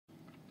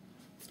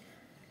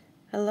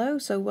Hello,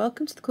 so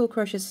welcome to the Cool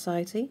Crochet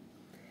Society,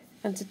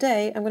 and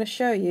today I'm going to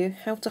show you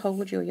how to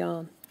hold your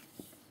yarn.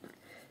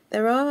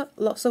 There are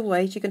lots of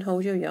ways you can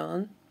hold your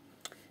yarn,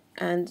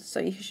 and so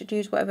you should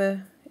use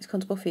whatever is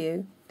comfortable for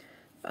you,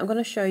 but I'm going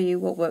to show you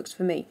what works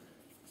for me.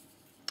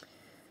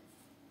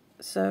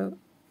 So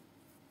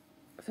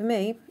for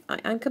me, I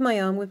anchor my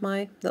yarn with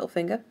my little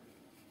finger,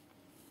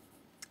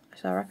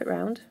 so I wrap it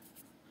round,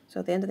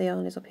 so the end of the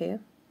yarn is up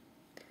here,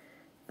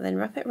 and then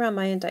wrap it around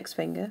my index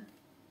finger,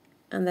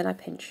 and then I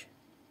pinch.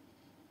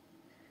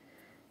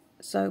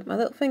 So my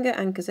little finger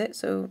anchors it,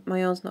 so my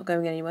yarn's not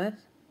going anywhere.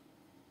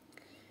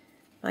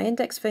 My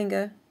index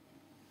finger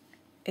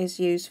is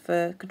used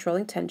for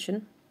controlling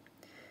tension.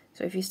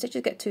 So if your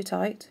stitches get too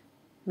tight,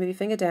 move your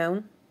finger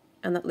down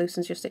and that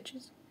loosens your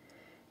stitches.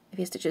 If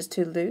your stitches are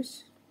too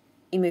loose,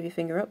 you move your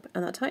finger up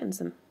and that tightens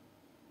them.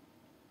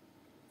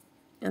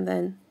 And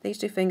then these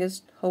two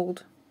fingers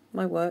hold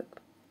my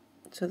work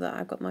so that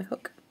I've got my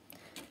hook,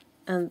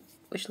 and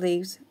which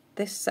leaves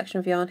this section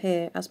of yarn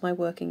here as my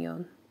working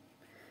yarn.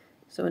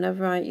 So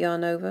whenever I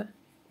yarn over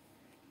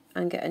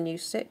and get a new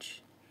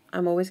stitch,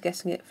 I'm always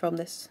getting it from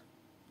this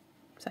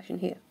section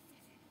here.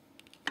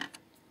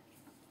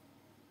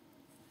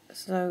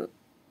 So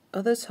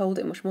others hold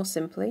it much more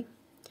simply.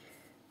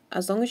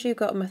 As long as you've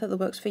got a method that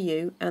works for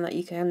you and that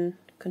you can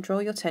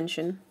control your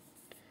tension,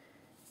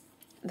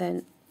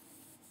 then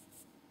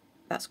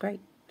that's great.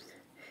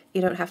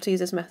 You don't have to use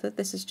this method.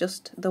 This is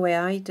just the way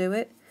I do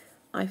it.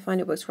 I find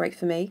it works great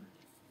for me,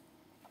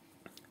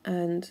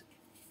 and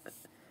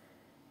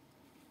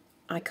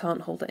I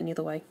can't hold it any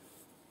other way.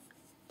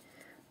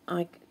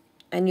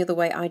 Any other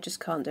way, I just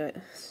can't do it.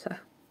 So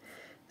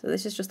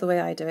this is just the way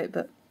I do it,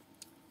 but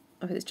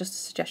it's just a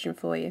suggestion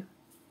for you.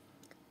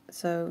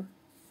 So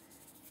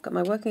I've got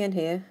my working end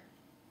here.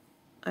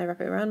 I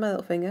wrap it around my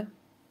little finger,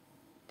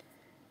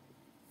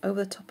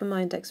 over the top of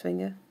my index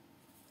finger,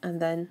 and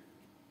then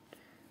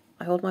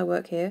I hold my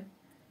work here,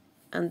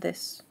 and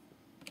this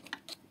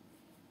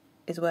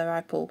is where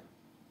I pull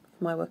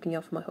my working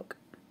yarn for my hook.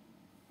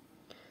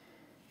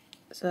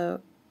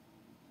 So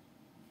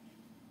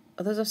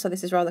others have said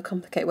this is a rather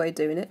complicated way of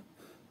doing it,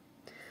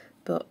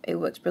 but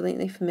it works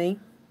brilliantly for me.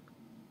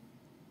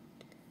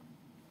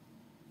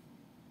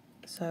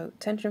 So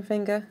tension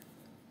finger,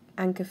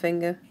 anchor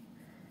finger,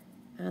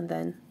 and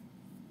then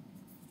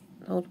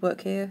hold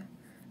work here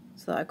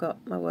so that I've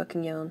got my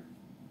working yarn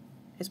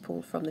is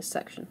pulled from this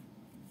section.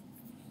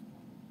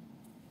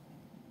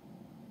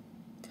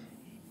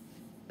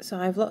 So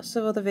I have lots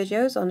of other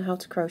videos on how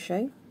to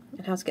crochet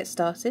and how to get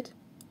started.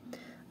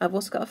 I've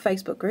also got a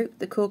Facebook group,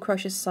 the Cool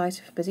Crochet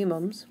Society for Busy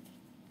Mums.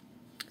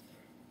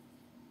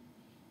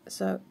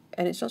 So,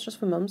 and it's not just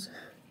for mums.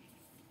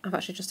 I've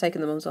actually just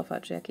taken the mums off,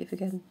 actually, I keep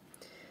forgetting.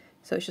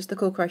 So it's just the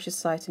Cool Crochet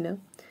Society now.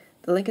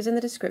 The link is in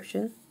the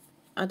description.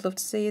 I'd love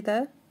to see you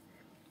there.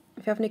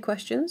 If you have any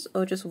questions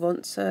or just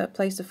want a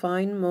place to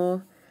find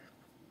more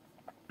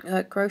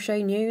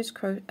crochet news,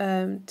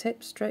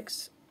 tips,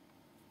 tricks,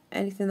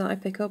 anything that I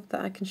pick up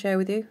that I can share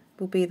with you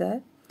will be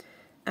there.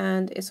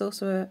 And it's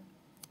also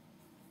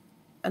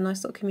a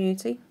nice little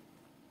community,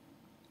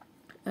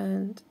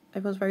 and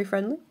everyone's very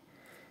friendly,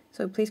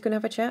 so please go and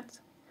have a chat.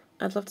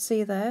 I'd love to see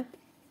you there,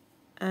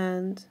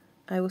 and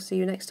I will see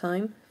you next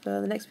time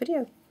for the next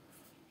video.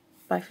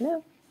 Bye for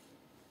now.